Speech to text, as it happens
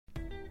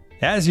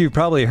As you've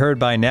probably heard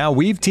by now,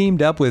 we've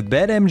teamed up with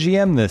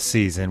BetMGM this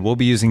season. We'll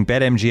be using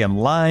BetMGM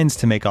lines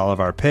to make all of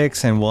our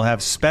picks, and we'll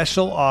have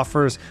special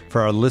offers for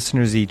our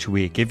listeners each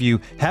week. If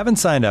you haven't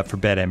signed up for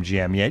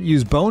BetMGM yet,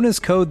 use bonus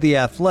code The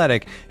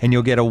Athletic, and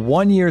you'll get a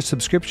 1-year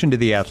subscription to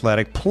The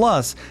Athletic,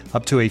 plus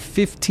up to a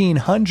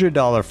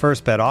 $1,500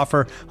 first bet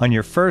offer on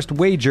your first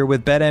wager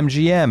with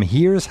BetMGM.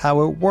 Here's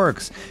how it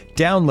works.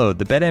 Download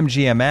the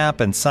BetMGM app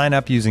and sign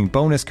up using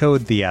bonus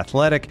code The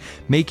Athletic.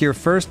 Make your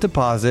first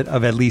deposit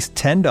of at least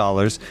 $10.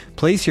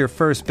 Place your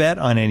first bet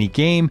on any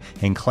game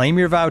and claim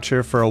your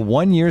voucher for a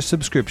 1-year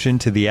subscription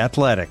to The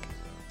Athletic.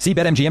 See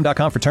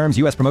BetMGM.com for terms.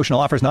 U.S. promotional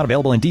offers not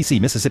available in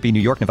D.C., Mississippi, New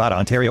York, Nevada,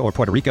 Ontario, or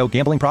Puerto Rico.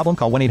 Gambling problem?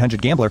 Call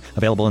 1-800-GAMBLER.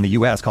 Available in the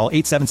U.S. Call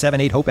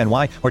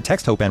 877-8-HOPE-NY or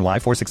text HOPE-NY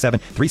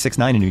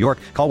 467-369 in New York.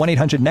 Call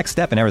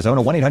 1-800-NEXT-STEP in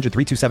Arizona.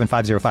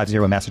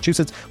 1-800-327-5050 in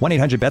Massachusetts.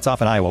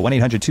 1-800-BETS-OFF in Iowa.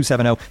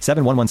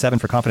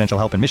 1-800-270-7117 for confidential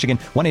help in Michigan.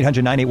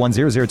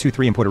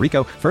 1-800-981-0023 in Puerto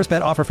Rico. First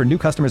bet offer for new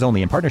customers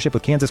only in partnership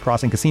with Kansas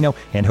Crossing Casino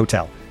and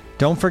Hotel.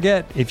 Don't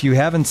forget, if you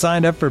haven't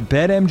signed up for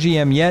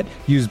BetMGM yet,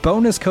 use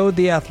bonus code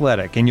The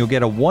Athletic, and you'll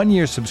get a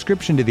 1-year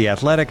subscription to The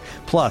Athletic,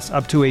 plus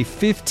up to a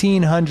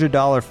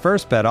 $1,500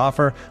 first bet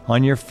offer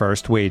on your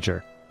first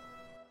wager.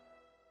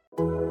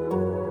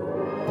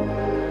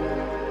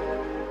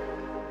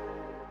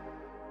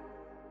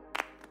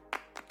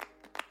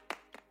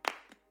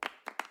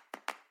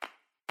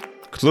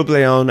 Club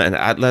León and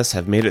Atlas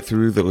have made it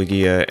through the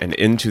Liguilla and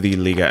into the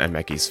Liga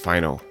MX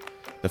final.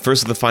 The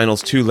first of the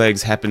final's 2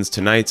 legs happens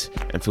tonight,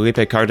 and Felipe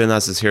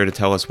Cárdenas is here to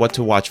tell us what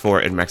to watch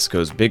for in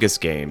Mexico's biggest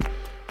game,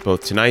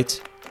 both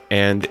tonight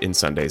and in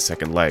Sunday's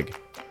second leg.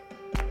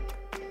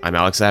 I'm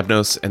Alex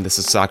Abnos, and this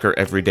is Soccer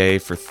Every Day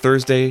for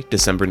Thursday,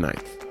 December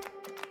 9th.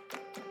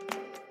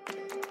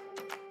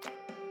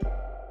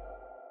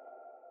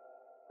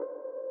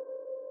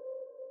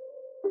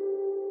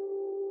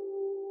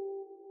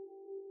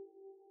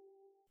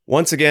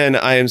 Once again,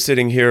 I am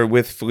sitting here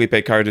with Felipe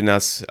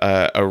Cárdenas,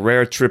 a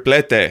rare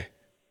triplete.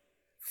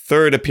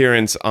 Third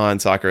appearance on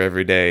Soccer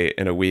Every Day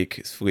in a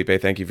week.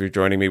 Felipe, thank you for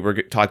joining me.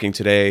 We're talking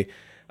today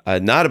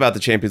not about the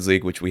Champions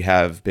League, which we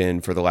have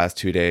been for the last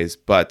 2 days,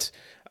 but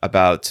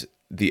about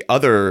the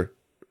other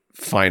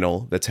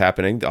final that's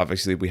happening.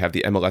 Obviously, we have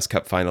the MLS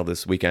Cup final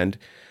this weekend,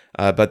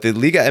 but the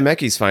Liga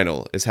MX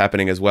final is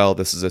happening as well.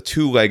 This is a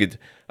 2-legged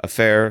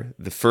affair.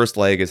 The first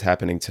leg is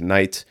happening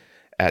tonight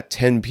at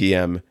 10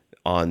 p.m.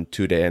 on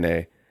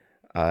TUDN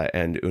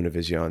and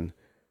Univision.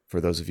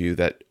 For those of you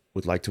that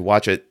would like to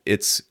watch it,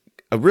 it's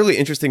a really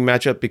interesting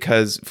matchup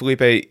because,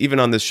 Felipe, even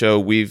on this show,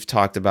 we've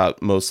talked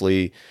about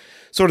mostly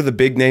sort of the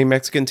big name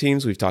Mexican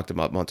teams. We've talked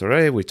about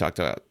Monterrey. We've talked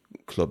about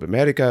Club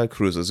America,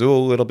 Cruz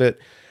Azul a little bit.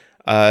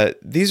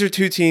 These are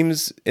 2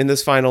 teams in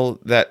this final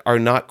that are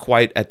not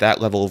quite at that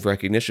level of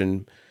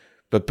recognition,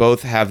 but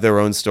both have their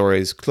own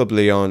stories, Club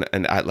León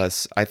and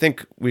Atlas. I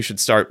think we should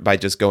start by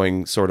just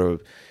going sort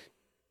of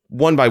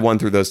one by one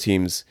through those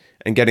teams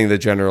and getting the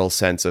general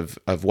sense of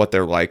what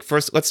they're like.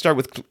 First, let's start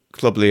with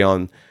Club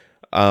León.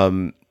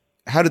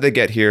 How did they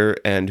get here,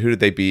 and who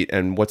did they beat,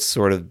 and what's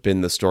sort of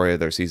been the story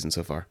of their season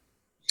so far?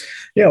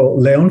 Yeah, well,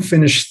 León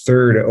finished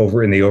third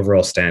over in the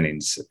overall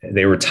standings.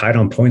 They were tied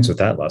on points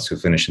with Atlas, who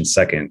finished in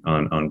second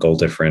on goal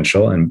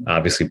differential. And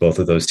obviously both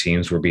of those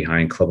teams were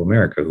behind Club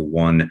America, who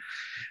won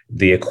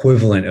the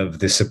equivalent of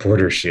the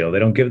Supporter Shield. They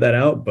don't give that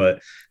out,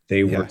 but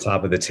they were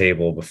top of the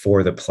table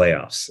before the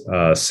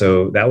playoffs.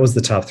 So that was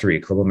the top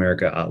 3, Club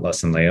America,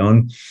 Atlas, and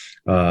León.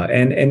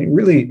 And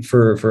really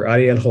for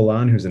Ariel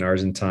Holland, who's an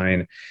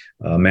Argentine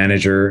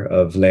manager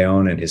of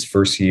León and his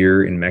first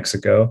year in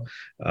Mexico,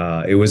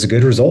 it was a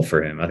good result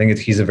for him. I think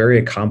he's a very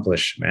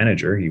accomplished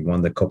manager. He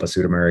won the Copa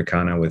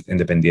Sudamericana with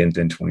Independiente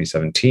in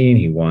 2017.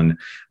 He won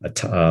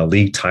a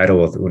league title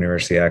with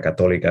Universidad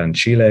Católica in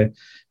Chile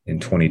in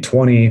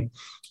 2020.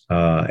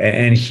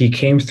 And he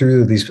came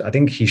through these, I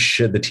think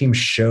the team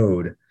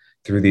showed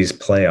through these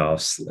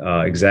playoffs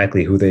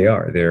exactly who they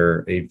are.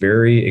 They're a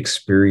very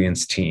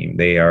experienced team.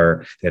 They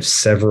have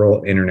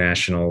several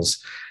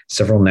internationals,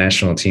 several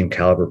national team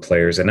caliber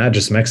players, and not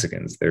just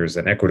Mexicans. There's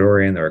an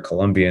Ecuadorian, there are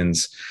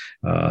Colombians,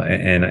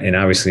 and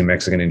obviously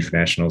Mexican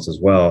internationals as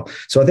well.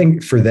 So I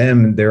think for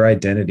them, their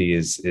identity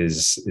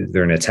is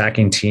they're an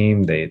attacking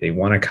team. They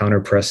want to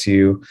counter press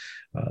you.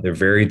 They're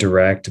very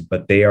direct,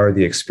 but they are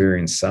the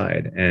experienced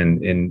side.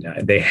 And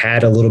they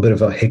had a little bit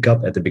of a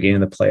hiccup at the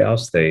beginning of the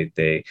playoffs.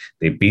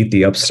 They beat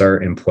the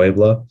upstart in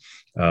Puebla,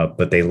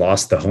 but they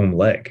lost the home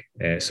leg.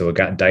 So it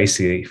got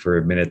dicey for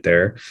a minute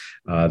there.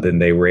 Then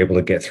they were able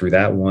to get through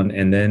that one.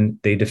 And then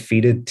they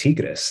defeated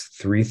Tigres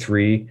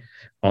 3-3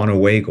 on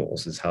away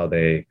goals is how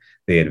they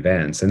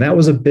advanced. And that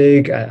was a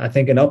big, I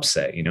think, an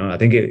upset. I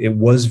think it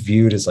was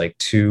viewed as like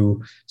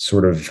 2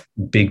 sort of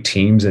big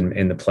teams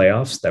in the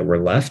playoffs that were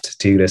left,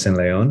 Tigres and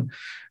León.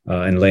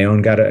 And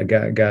León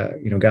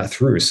got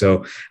through.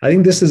 So I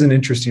think this is an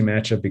interesting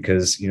matchup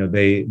because,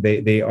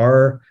 they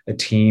are a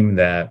team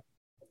that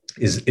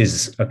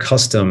is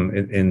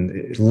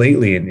accustomed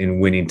lately in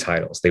winning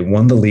titles. They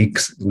won the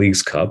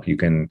league's cup. You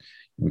can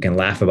We can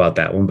laugh about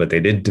that one, but they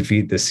did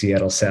defeat the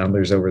Seattle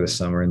Sounders over the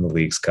summer in the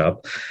Leagues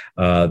Cup.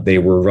 They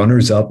were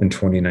runners-up in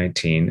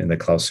 2019 in the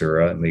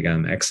Clausura and Liga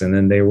MX, and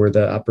then they were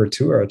the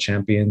Apertura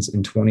champions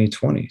in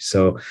 2020.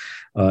 So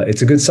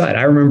it's a good side.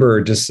 I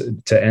remember, just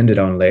to end it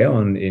on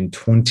León, in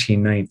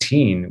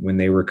 2019 when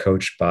they were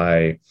coached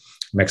by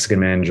Mexican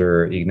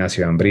manager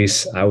Ignacio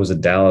Ambriz. I was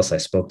at Dallas. I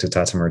spoke to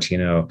Tata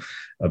Martino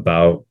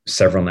about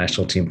several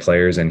national team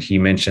players, and he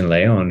mentioned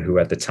León, who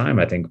at the time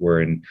I think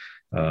were in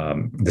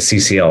the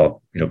CCL,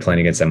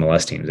 playing against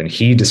MLS teams, and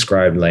he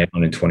described León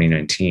in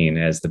 2019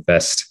 as the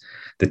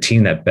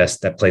team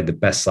that played the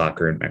best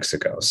soccer in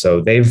Mexico. So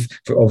they've,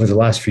 over the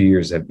last few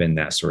years, have been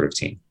that sort of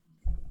team.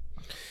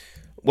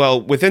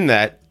 Well, within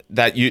that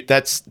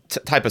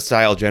type of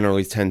style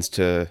generally tends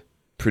to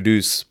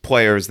produce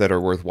players that are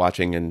worth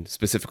watching, and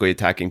specifically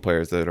attacking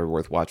players that are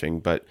worth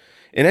watching. But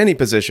in any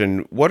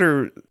position,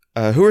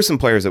 who are some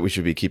players that we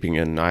should be keeping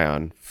an eye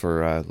on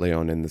for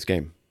León in this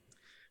game?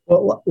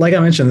 Well, like I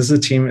mentioned, this is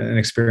a team, an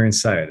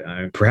experienced side.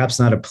 Perhaps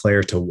not a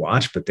player to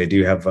watch, but they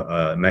do have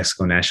a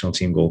Mexico national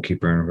team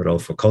goalkeeper in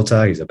Rodolfo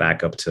Cota. He's a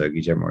backup to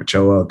Guillermo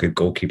Ochoa, good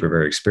goalkeeper,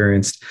 very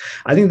experienced.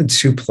 I think the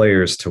two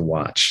players to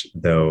watch,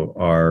 though,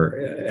 are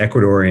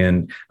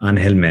Ecuadorian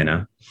Angel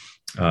Mena,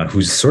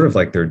 who's sort of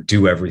like their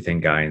do-everything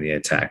guy in the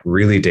attack,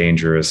 really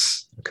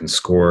dangerous, can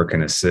score,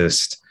 can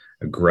assist,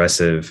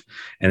 aggressive.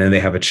 And then they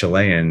have a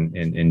Chilean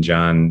in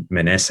John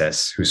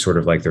Meneses, who's sort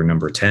of like their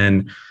number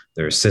 10,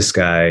 their assist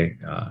guy,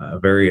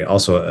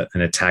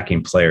 an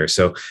attacking player.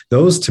 So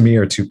those to me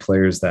are two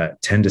players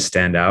that tend to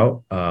stand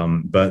out,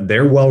 but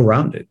they're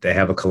well-rounded. They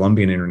have a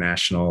Colombian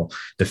international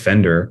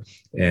defender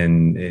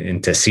in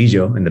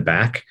Tecillo in the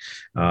back.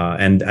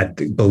 And I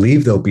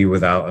believe they'll be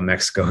without a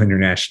Mexico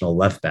international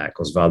left back,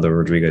 Osvaldo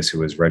Rodriguez, who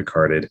was red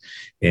carded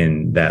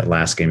in that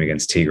last game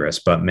against Tigres.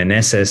 But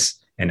Meneses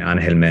and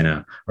Angel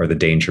Mena are the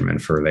danger men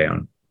for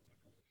León.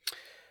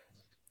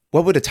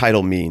 What would a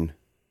title mean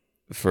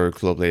for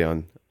Club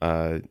León,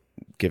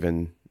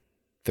 given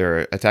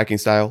their attacking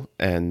style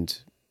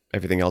and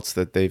everything else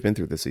that they've been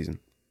through this season?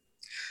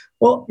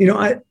 Well,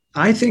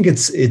 I think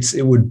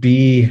it would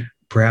be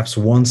perhaps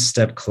one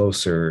step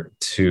closer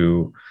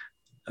to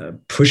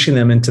pushing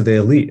them into the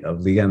elite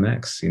of Liga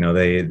MX.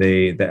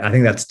 I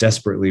think that's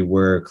desperately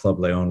where Club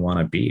León want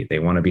to be. They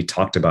want to be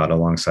talked about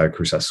alongside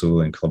Cruz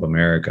Azul and Club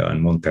America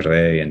and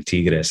Monterrey and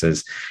Tigres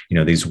as,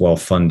 these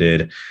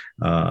well-funded,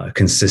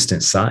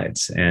 consistent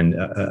sides. And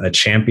a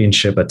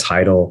championship, a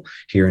title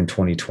here in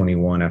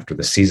 2021 after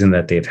the season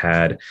that they've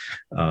had,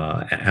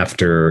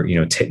 after,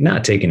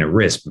 not taking a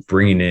risk, but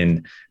bringing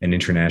in an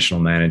international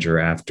manager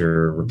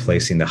after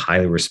replacing the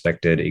highly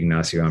respected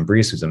Ignacio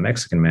Ambriz, who's a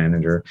Mexican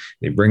manager.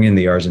 They bring in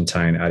the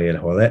Argentine Ariel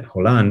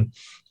Holland.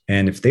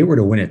 And if they were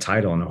to win a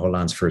title in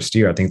Holland's first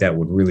year, I think that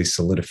would really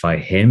solidify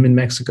him in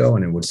Mexico,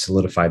 and it would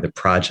solidify the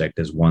project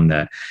as one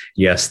that,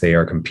 yes, they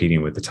are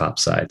competing with the top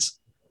sides.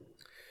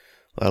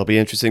 That'll be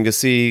interesting to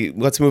see.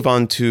 Let's move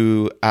on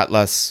to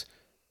Atlas.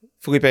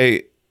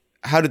 Felipe,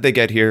 how did they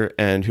get here,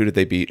 and who did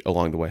they beat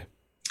along the way?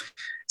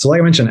 So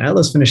like I mentioned,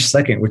 Atlas finished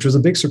second, which was a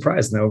big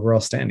surprise in the overall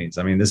standings.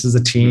 I mean, this is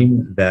a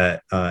team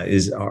that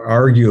is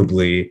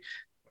arguably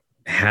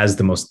has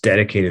the most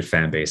dedicated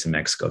fan base in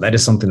Mexico. That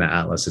is something that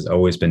Atlas has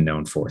always been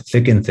known for.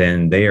 Thick and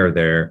thin, they are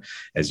there.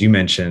 As you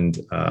mentioned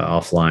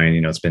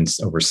offline, it's been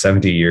over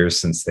 70 years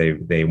since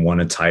they won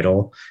a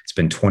title. It's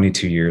been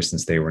 22 years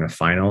since they were in a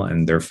final,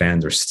 and their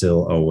fans are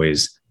still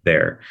always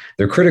there.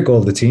 They're critical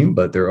of the team,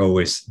 but they're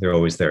always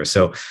there.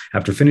 So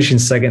after finishing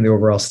second in the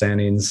overall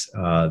standings,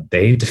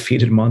 they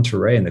defeated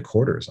Monterrey in the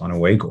quarters on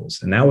away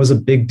goals. And that was a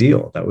big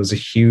deal. That was a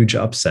huge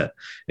upset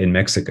in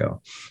Mexico.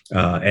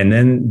 And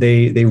then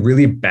they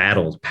really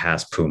battled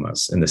past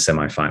Pumas in the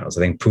semifinals.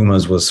 I think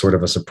Pumas was sort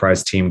of a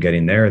surprise team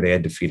getting there. They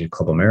had defeated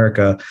Club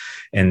America.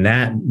 And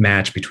that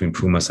match between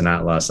Pumas and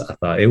Atlas, I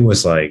thought it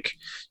was like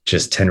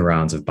just 10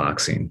 rounds of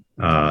boxing.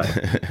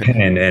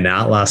 And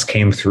Atlas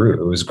came through.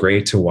 It was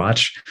great to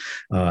watch.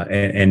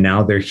 And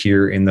now they're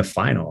here in the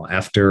final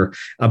after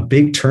a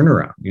big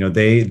turnaround.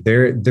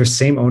 Their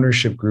same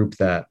ownership group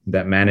that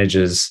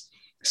manages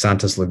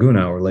Santos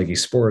Laguna, Orlegi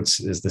Sports,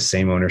 is the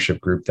same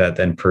ownership group that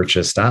then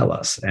purchased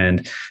Atlas.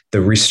 And the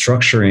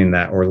restructuring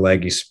that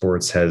Orlegi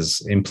Sports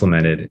has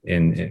implemented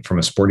from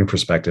a sporting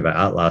perspective at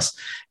Atlas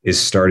is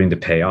starting to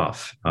pay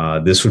off.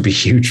 This would be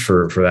huge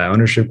for that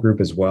ownership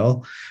group as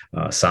well.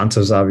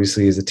 Santos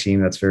obviously is a team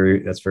that's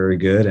very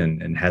good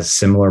and has a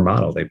similar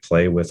model. They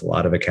play with a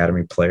lot of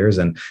academy players,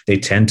 and they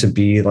tend to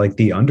be like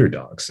the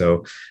underdog.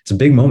 So it's a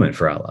big moment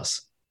for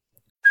Atlas.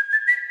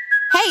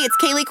 Hey, it's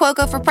Kaylee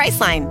Cuoco for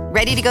Priceline.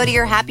 Ready to go to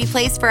your happy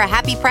place for a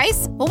happy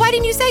price? Well, why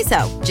didn't you say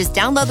so? Just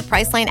download the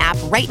Priceline app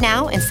right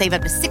now and save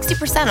up to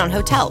 60% on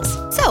hotels.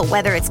 So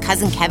whether it's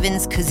Cousin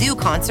Kevin's Kazoo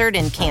Concert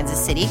in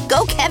Kansas City,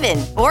 go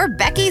Kevin, or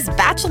Becky's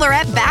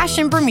Bachelorette Bash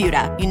in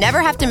Bermuda, you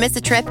never have to miss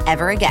a trip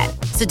ever again.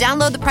 So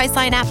download the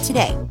Priceline app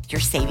today. Your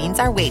savings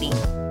are waiting.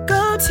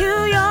 Go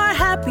to your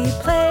happy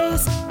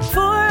place for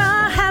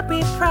a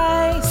happy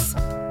price.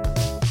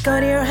 Go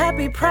to your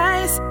happy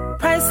price,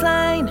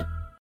 Priceline.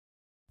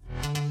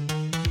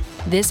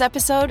 This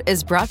episode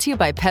is brought to you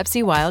by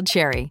Pepsi Wild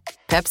Cherry.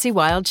 Pepsi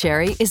Wild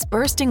Cherry is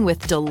bursting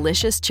with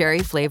delicious cherry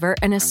flavor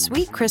and a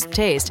sweet, crisp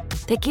taste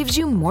that gives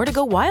you more to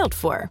go wild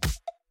for.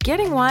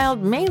 Getting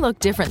wild may look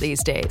different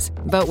these days,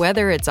 but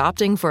whether it's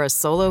opting for a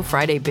solo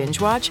Friday binge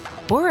watch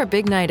or a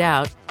big night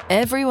out,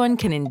 everyone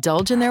can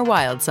indulge in their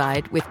wild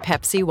side with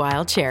Pepsi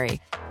Wild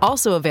Cherry.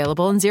 Also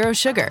available in Zero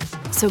Sugar.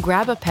 So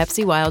grab a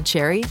Pepsi Wild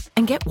Cherry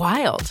and get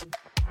wild.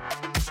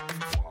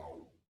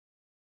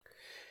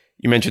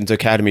 You mentioned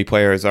academy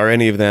players. Are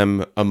any of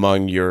them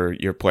among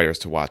your players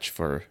to watch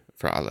for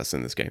Atlas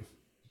in this game?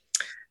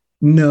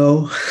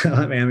 No,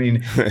 I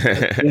mean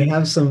they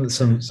have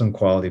some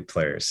quality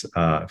players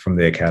from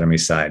the academy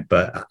side,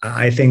 but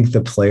I think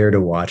the player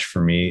to watch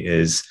for me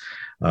is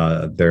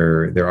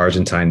their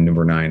Argentine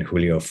number 9,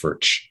 Julio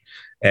Furch,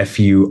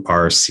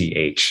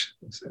 Furch.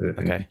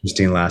 Okay.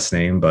 Interesting last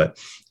name, but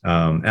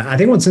I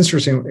think what's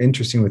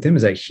interesting with him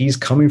is that he's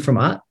coming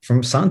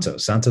from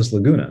Santos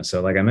Laguna.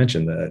 So, like I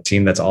mentioned, the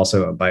team that's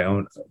also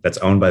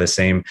owned by the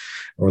same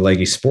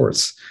Orlegi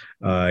Sports.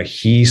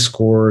 He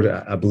scored,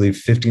 I believe,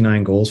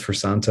 59 goals for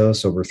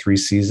Santos over 3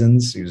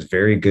 seasons. He was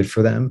very good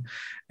for them.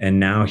 And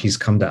now he's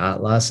come to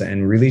Atlas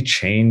and really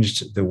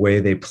changed the way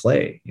they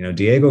play. You know,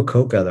 Diego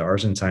Coca, the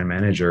Argentine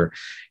manager,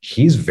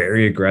 he's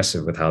very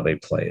aggressive with how they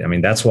play. I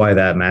mean, that's why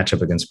that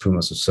matchup against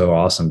Pumas was so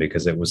awesome,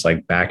 because it was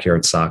like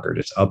backyard soccer,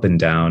 just up and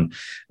down.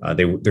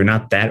 They're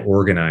not that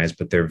organized,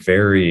 but they're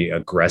very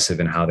aggressive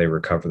in how they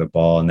recover the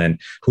ball. And then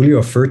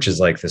Julio Furch is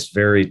like this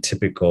very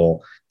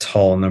typical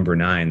tall number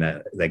 9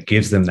 that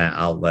gives them that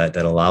outlet,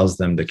 that allows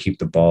them to keep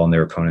the ball in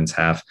their opponent's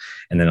half,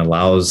 and then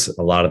allows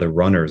a lot of the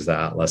runners that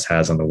Atlas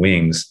has on the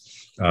wings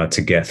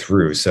to get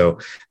through. So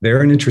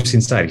they're an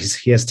interesting side.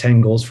 He has 10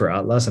 goals for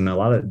Atlas, and a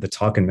lot of the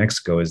talk in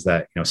Mexico is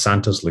that, you know,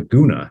 Santos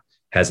Laguna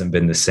hasn't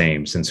been the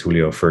same since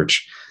Julio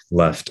Furch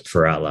left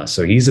for Atlas.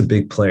 So he's a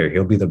big player.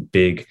 He'll be the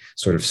big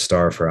sort of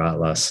star for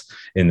Atlas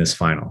in this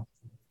final.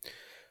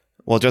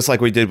 Well, just like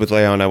we did with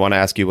Leon, I want to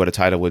ask you what a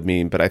title would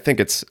mean, but I think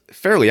it's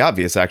fairly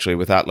obvious, actually,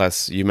 with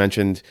Atlas. You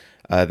mentioned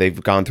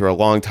they've gone through a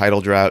long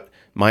title drought.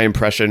 My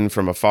impression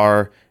from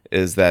afar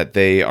is that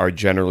they are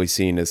generally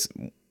seen as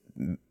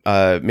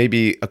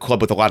maybe a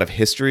club with a lot of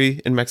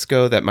history in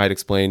Mexico. That might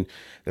explain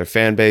their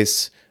fan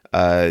base,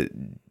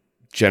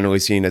 generally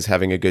seen as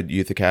having a good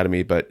youth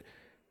academy, but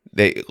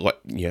they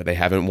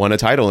haven't won a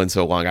title in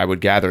so long. I would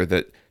gather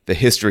that the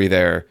history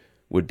there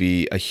would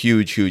be a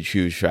huge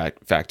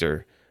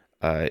factor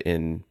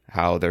in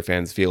how their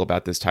fans feel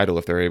about this title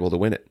if they're able to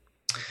win it.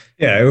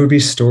 Yeah, it would be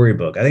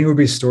storybook. I think it would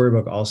be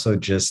storybook also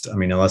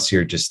unless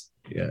you're just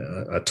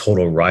a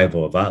total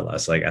rival of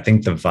Atlas. Like, I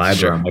think the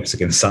vibe around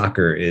Mexican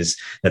soccer is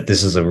that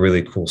this is a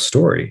really cool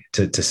story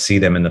to see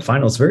them in the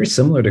final. It's very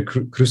similar to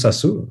Cruz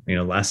Azul,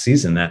 last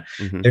season, that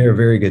they're a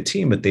very good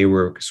team, but they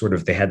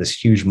had this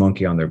huge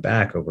monkey on their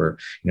back over,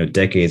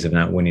 decades of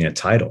not winning a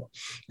title.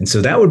 And so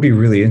that would be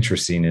really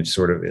interesting if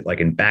sort of like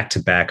in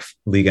back-to-back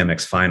Liga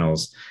MX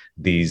finals,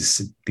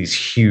 these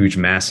huge,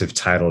 massive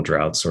title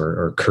droughts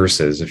or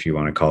curses, if you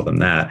want to call them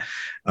that,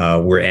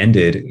 were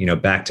ended,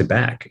 back to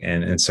back.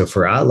 And so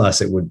for Atlas,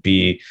 it would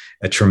be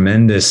a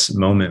tremendous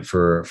moment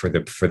for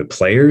the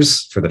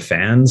players, for the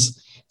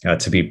fans,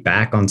 to be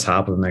back on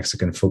top of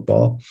Mexican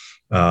football.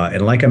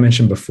 And like I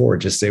mentioned before,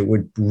 it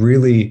would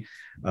really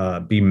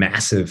be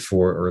massive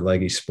for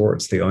Orlegi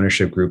Sports, the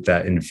ownership group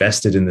that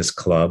invested in this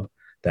club,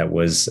 that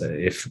was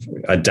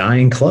a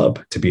dying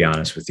club, to be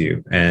honest with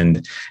you.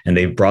 And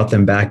they've brought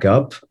them back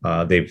up.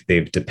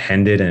 They've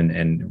depended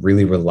and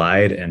really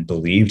relied and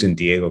believed in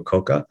Diego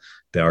Coca,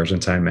 the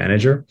Argentine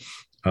manager.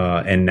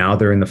 And now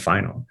they're in the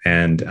final.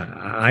 And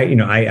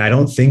I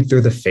don't think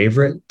they're the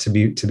favorite, to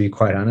be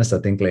quite honest. I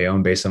think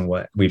Leon, based on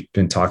what we've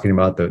been talking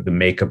about, the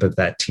makeup of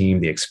that team,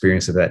 the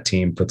experience of that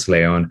team, puts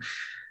Leon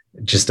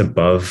just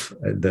above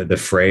the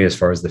fray as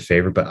far as the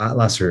favorite. But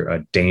Atlas are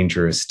a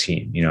dangerous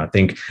team. I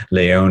think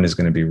Leon is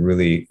going to be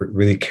really,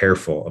 really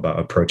careful about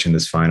approaching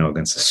this final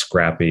against a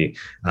scrappy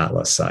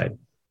Atlas side.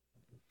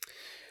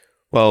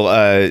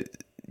 Well,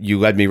 you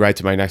led me right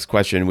to my next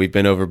question. We've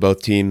been over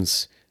both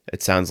teams.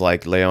 It sounds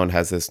like Leon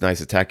has this nice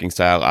attacking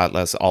style.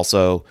 Atlas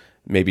also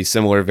maybe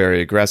similar,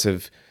 very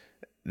aggressive.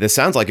 This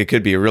sounds like it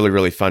could be a really,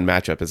 really fun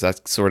matchup. Is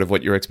that sort of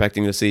what you're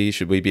expecting to see?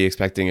 Should we be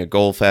expecting a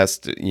goal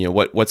fest?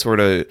 What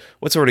sort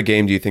of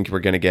game do you think we're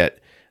going to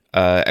get?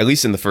 At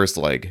least in the first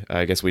leg.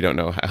 I guess we don't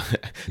know how.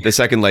 The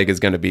second leg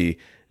is going to be,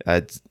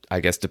 I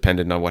guess,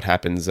 dependent on what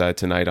happens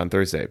tonight on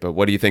Thursday. But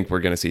what do you think we're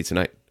going to see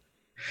tonight?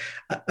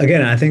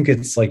 Again, I think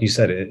it's like you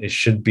said, it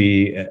should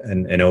be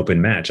an open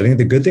match. I think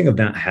the good thing of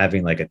not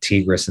having like a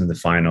Tigres in the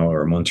final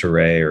or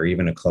Monterrey or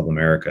even a Club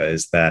America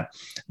is that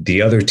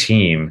the other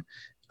team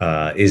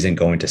isn't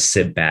going to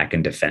sit back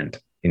and defend.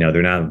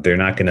 They're not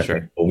going to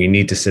think, well, we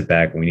need to sit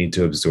back, we need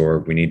to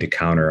absorb, we need to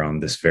counter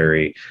on this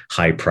very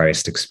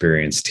high-priced,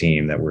 experienced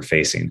team that we're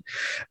facing.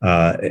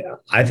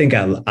 I think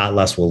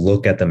Atlas will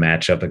look at the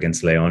matchup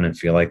against Leon and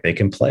feel like they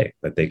can play,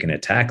 that they can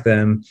attack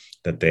them,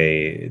 that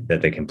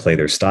they can play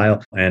their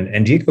style.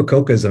 And Diego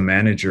Coca is a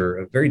manager,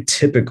 a very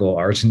typical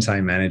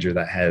Argentine manager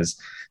that has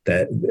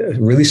that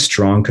really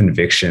strong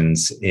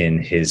convictions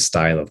in his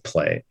style of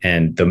play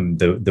and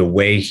the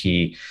way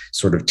he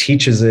sort of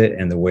teaches it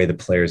and the way the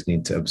players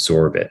need to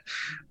absorb it.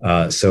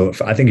 So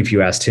I think if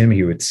you asked him,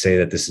 he would say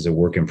that this is a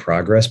work in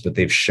progress, but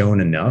they've shown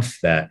enough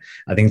that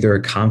I think they're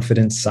a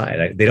confident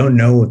side. They don't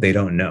know what they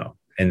don't know.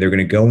 And they're going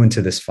to go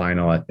into this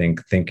final, I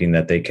think, thinking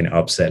that they can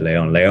upset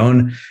León.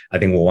 León, I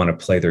think, will want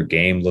to play their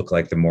game, look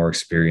like the more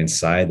experienced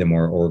side, the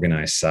more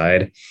organized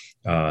side.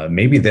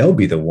 Maybe they'll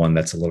be the one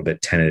that's a little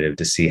bit tentative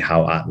to see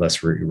how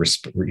Atlas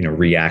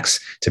reacts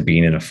to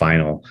being in a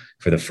final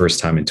for the first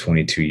time in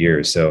 22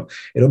 years. So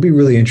it'll be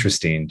really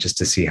interesting just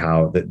to see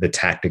how the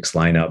tactics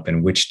line up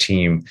and which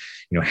team,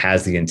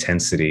 has the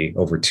intensity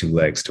over two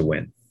legs to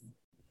win.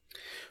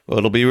 Well,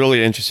 it'll be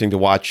really interesting to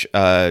watch.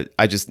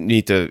 I just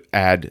need to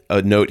add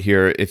a note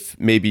here. If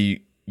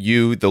maybe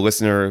you, the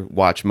listener,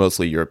 watch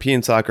mostly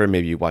European soccer,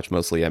 maybe you watch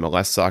mostly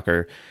MLS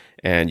soccer,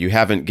 and you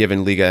haven't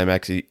given Liga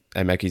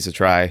MX a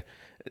try,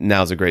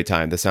 now's a great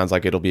time. This sounds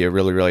like it'll be a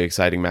really, really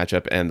exciting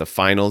matchup. And the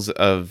finals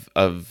of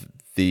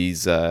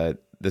these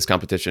this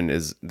competition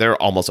they're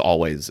almost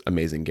always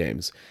amazing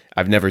games.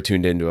 I've never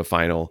tuned into a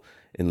final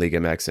in Liga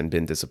MX and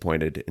been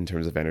disappointed in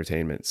terms of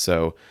entertainment.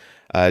 So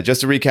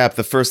just to recap,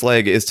 the first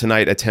leg is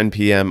tonight at 10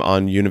 p.m.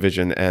 on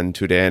Univision and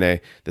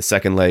TUDN. The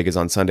second leg is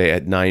on Sunday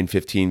at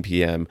 9:15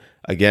 p.m.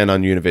 again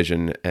on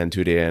Univision and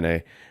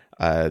TUDN.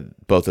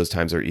 Both those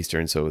times are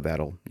Eastern, so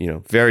that'll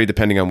vary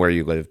depending on where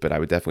you live, but I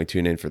would definitely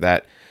tune in for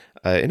that.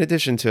 In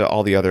addition to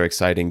all the other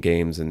exciting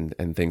games and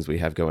things we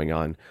have going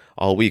on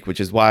all week,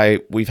 which is why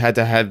we've had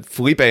to have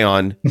Felipe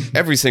on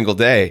every single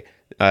day,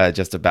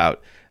 just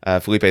about.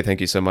 Felipe,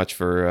 thank you so much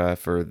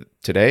for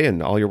today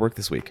and all your work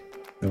this week.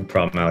 No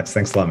problem, Alex.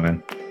 Thanks a lot,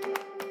 man.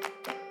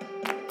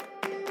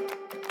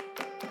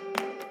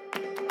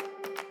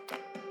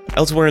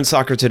 Elsewhere in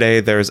soccer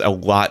today, there's a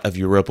lot of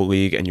Europa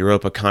League and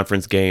Europa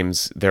Conference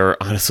games. There are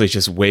honestly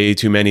just way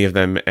too many of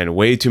them and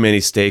way too many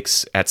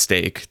stakes at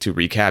stake to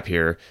recap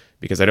here,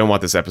 because I don't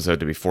want this episode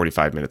to be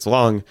 45 minutes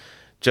long.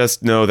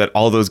 Just know that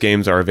all those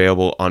games are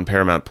available on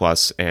Paramount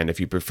Plus, and if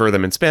you prefer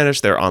them in Spanish,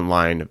 they're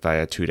online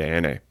via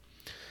TUDN.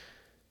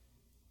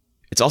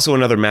 It's also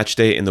another match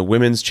day in the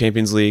Women's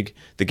Champions League.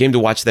 The game to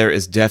watch there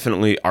is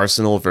definitely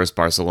Arsenal versus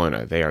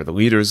Barcelona. They are the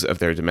leaders of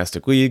their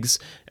domestic leagues,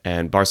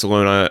 and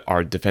Barcelona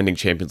are defending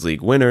Champions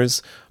League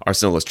winners.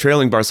 Arsenal is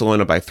trailing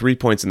Barcelona by 3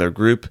 points in their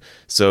group,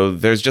 so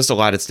there's just a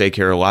lot at stake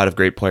here, a lot of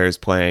great players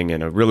playing,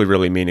 and a really,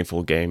 really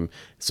meaningful game,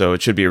 so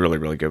it should be a really,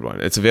 really good one.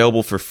 It's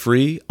available for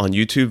free on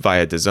YouTube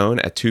via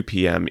DAZN at 2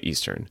 p.m.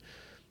 Eastern.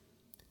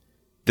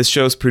 This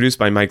show is produced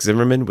by Mike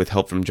Zimmerman with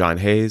help from John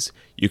Hayes.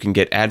 You can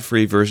get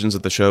ad-free versions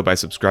of the show by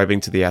subscribing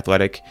to The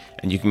Athletic,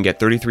 and you can get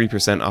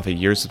 33% off a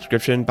year's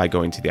subscription by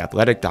going to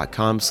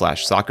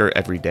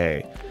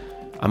theathletic.com/soccereveryday.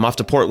 I'm off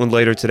to Portland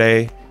later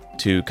today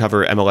to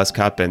cover MLS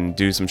Cup and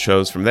do some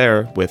shows from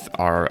there with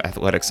our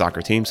Athletic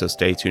soccer team, so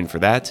stay tuned for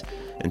that.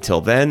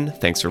 Until then,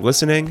 thanks for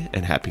listening,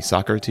 and happy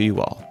soccer to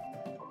you all.